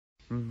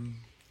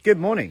Good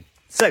morning.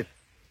 So,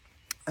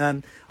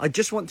 I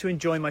just want to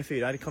enjoy my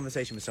food. I had a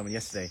conversation with someone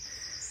yesterday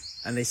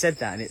and they said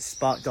that and it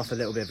sparked off a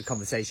little bit of a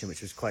conversation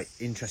which was quite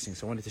interesting.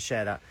 So I wanted to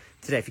share that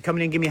today. If you're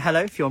coming in, give me a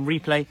hello. If you're on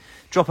replay,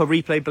 drop a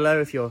replay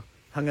below. If you're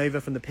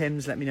hungover from the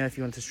Pims, let me know. If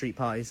you want to street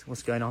parties,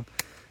 what's going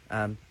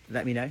on.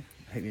 Let me know.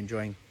 I hope you're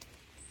enjoying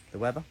the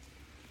weather.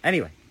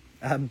 Anyway,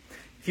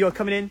 if you're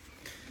coming in,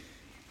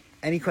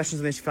 any questions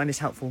on this, if you find this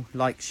helpful,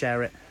 like,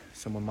 share it.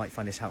 Someone might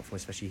find this helpful,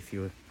 especially if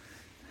you're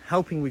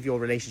helping with your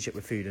relationship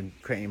with food and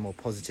creating a more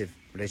positive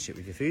relationship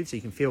with your food so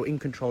you can feel in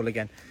control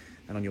again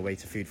and on your way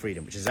to food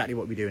freedom, which is exactly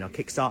what we do in our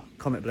Kickstart.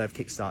 Comment below of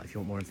Kickstart if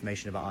you want more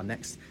information about our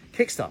next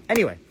Kickstart.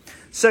 Anyway,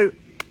 so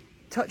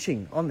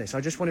touching on this,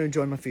 I just want to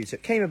enjoy my food. So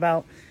it came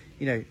about,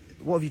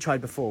 what have you tried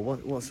before?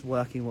 What's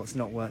working, what's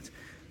not worked?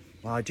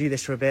 Well, I do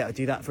this for a bit, I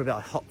do that for a bit, I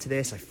hop to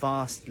this, I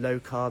fast, low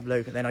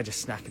carb, then I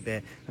just snack a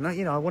bit. And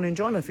I want to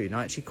enjoy my food, and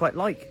I actually quite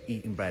like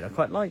eating bread. I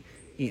quite like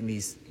eating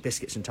these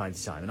biscuits from time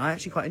to time, and I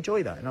actually quite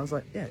enjoy that. And I was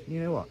like, yeah, you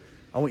know what?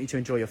 I want you to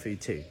enjoy your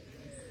food too.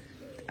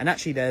 And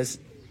actually there's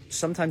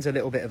sometimes a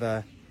little bit of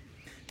a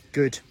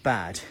good,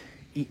 bad,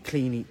 eat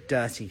clean, eat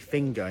dirty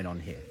thing going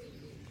on here.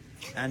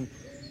 And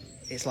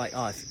it's like,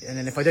 and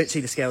then if I don't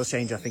see the scales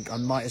change, I think I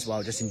might as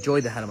well just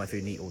enjoy the hell of my food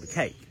and eat all the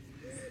cake.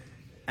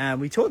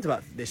 And we talked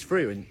about this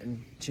through,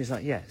 and she was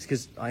like, yeah, it's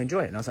because I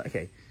enjoy it. And I was like,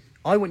 okay,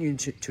 I want you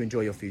to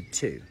enjoy your food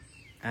too.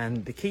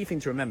 And the key thing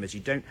to remember is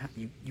you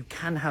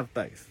can have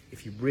both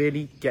if you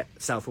really get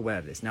self-aware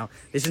of this. Now,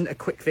 this isn't a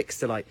quick fix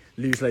to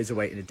lose loads of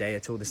weight in a day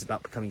at all. This is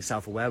about becoming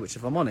self-aware, which,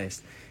 if I'm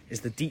honest,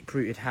 is the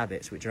deep-rooted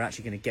habits which are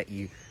actually going to get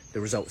you the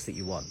results that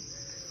you want.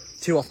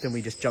 Too often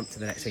we just jump to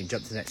the next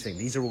thing.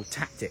 These are all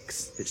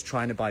tactics that's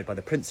trying to abide by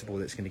the principle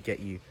that's going to get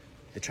you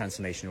the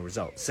transformational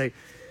results. So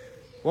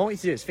what I want you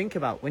to do is think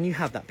about when you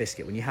have that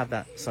biscuit, when you have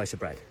that slice of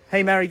bread.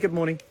 Hey, Mary, good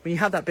morning. When you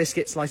have that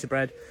biscuit, slice of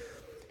bread,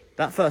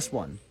 that first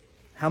one,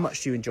 how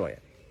much do you enjoy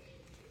it?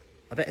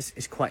 I bet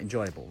it's quite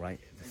enjoyable, right?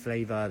 The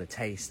flavour, the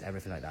taste,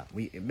 everything like that.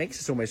 It makes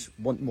us almost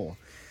want more.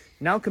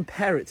 Now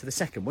compare it to the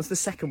second. Was the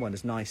second one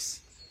as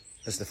nice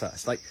as the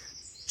first?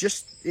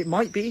 It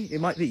might be. You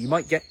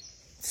might get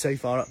so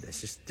far up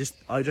this.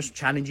 I just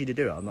challenge you to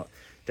do it.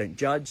 Don't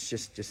judge.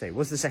 Just say,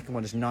 was the second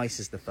one as nice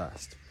as the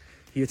first?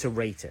 If you were to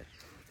rate it,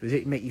 does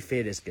it make you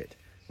feel as good?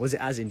 Was it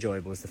as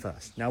enjoyable as the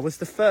first? Now, was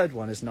the third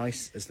one as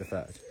nice as the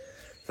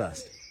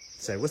first?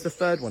 So, was the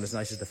third one as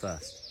nice as the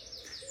first?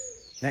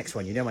 Next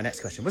one, my next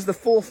question. Was the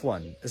fourth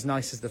one as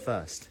nice as the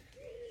first?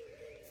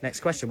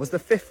 Next question, was the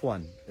fifth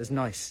one as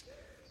nice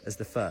as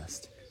the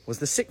first? Was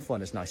the sixth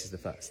one as nice as the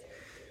first?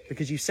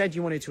 Because you said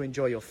you wanted to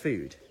enjoy your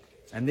food.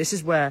 And this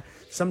is where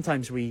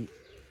sometimes we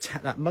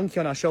tap that monkey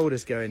on our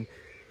shoulders going,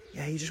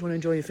 yeah, you just want to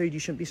enjoy your food. You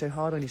shouldn't be so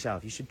hard on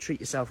yourself. You should treat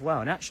yourself well.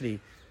 And actually,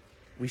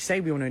 we say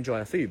we want to enjoy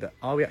our food, but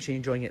are we actually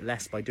enjoying it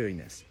less by doing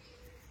this?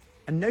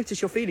 And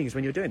notice your feelings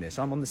when you're doing this.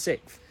 I'm on the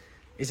sixth.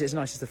 Is it as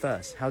nice as the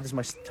first? How does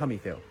my tummy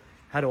feel?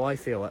 How do I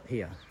feel up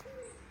here?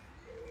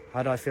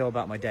 How do I feel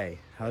about my day?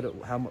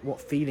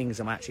 What feelings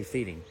am I actually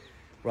feeling?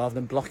 Rather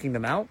than blocking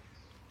them out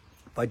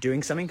by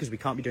doing something, because we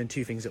can't be doing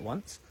two things at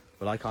once.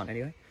 Well, I can't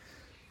anyway.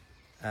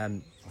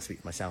 I'll speak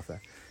for myself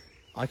there.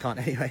 I can't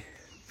anyway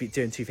be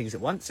doing two things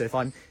at once. So if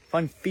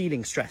I'm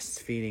feeling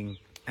stressed, feeling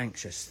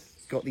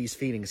anxious, got these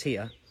feelings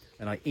here,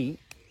 and I eat,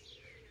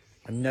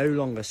 I'm no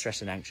longer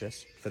stressed and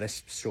anxious for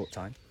this short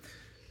time.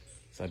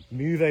 So I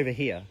move over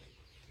here,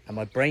 and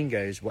my brain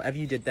goes, whatever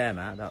you did there,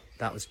 Matt,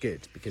 that was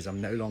good, because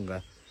I'm no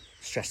longer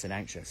stressed and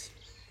anxious.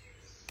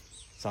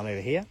 So I'm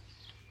over here.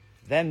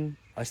 Then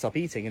I stop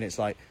eating, and it's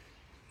like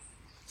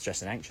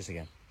stressed and anxious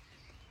again.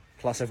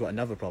 Plus, I've got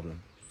another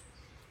problem.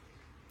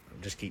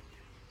 I'll just keep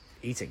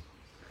eating.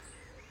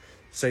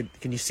 So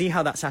can you see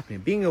how that's happening?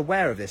 Being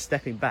aware of this,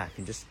 stepping back,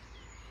 and just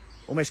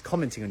almost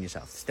commenting on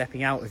yourself,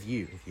 stepping out of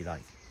you, if you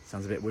like.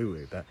 Sounds a bit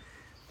woo-woo, but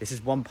this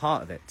is one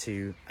part of it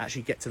to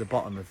actually get to the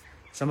bottom of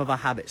some of our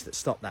habits that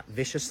stop that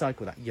vicious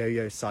cycle, that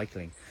yo-yo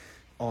cycling,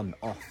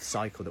 on-off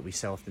cycle that we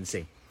so often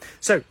see.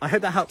 So I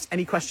hope that helps.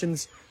 Any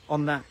questions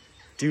on that,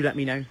 do let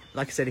me know.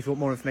 Like I said, if you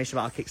want more information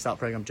about our Kickstart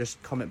program, just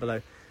comment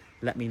below,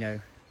 let me know,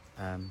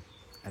 and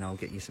I'll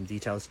get you some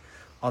details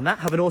on that.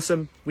 Have an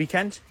awesome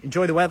weekend.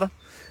 Enjoy the weather,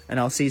 and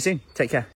I'll see you soon. Take care.